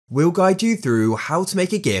We'll guide you through how to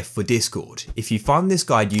make a GIF for Discord. If you find this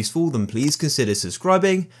guide useful, then please consider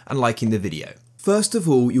subscribing and liking the video. First of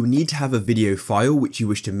all, you'll need to have a video file which you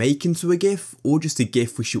wish to make into a GIF, or just a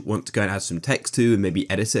GIF which you want to go and add some text to and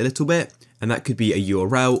maybe edit it a little bit, and that could be a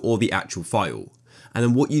URL or the actual file. And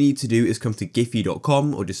then what you need to do is come to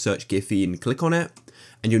giphy.com or just search Giphy and click on it.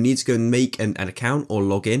 And you'll need to go and make an account or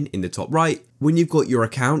log in the top right. When you've got your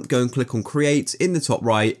account, go and click on create in the top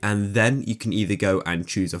right, and then you can either go and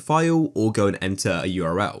choose a file or go and enter a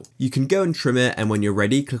URL. You can go and trim it, and when you're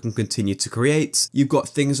ready, click on continue to create. You've got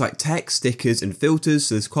things like text, stickers and filters,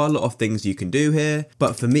 so there's quite a lot of things you can do here.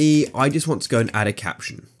 But for me, I just want to go and add a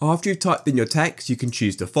caption. After you've typed in your text, you can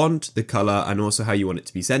choose the font, the color, and also how you want it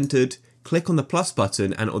to be centered. Click on the plus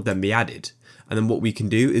button and it will then be added. And then what we can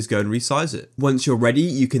do is go and resize it. Once you're ready,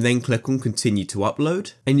 you can then click on continue to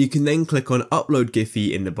upload, and you can then click on upload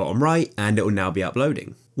Giphy in the bottom right, and it will now be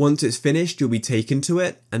uploading. Once it's finished, you'll be taken to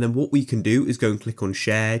it, and then what we can do is go and click on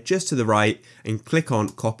share just to the right and click on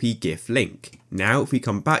copy GIF link. Now if we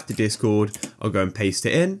come back to Discord, I'll go and paste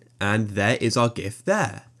it in, and there is our GIF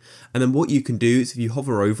there. And then what you can do is if you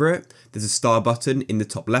hover over it, there's a star button in the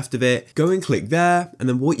top left of it. Go and click there, and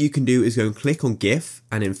then what you can do is go and click on GIF,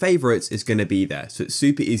 and in favorites it's going to be there. So it's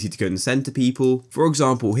super easy to go and send to people. For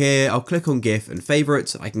example here, I'll click on GIF and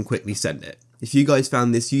favorites, I can quickly send it. If you guys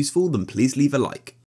found this useful, then please leave a like.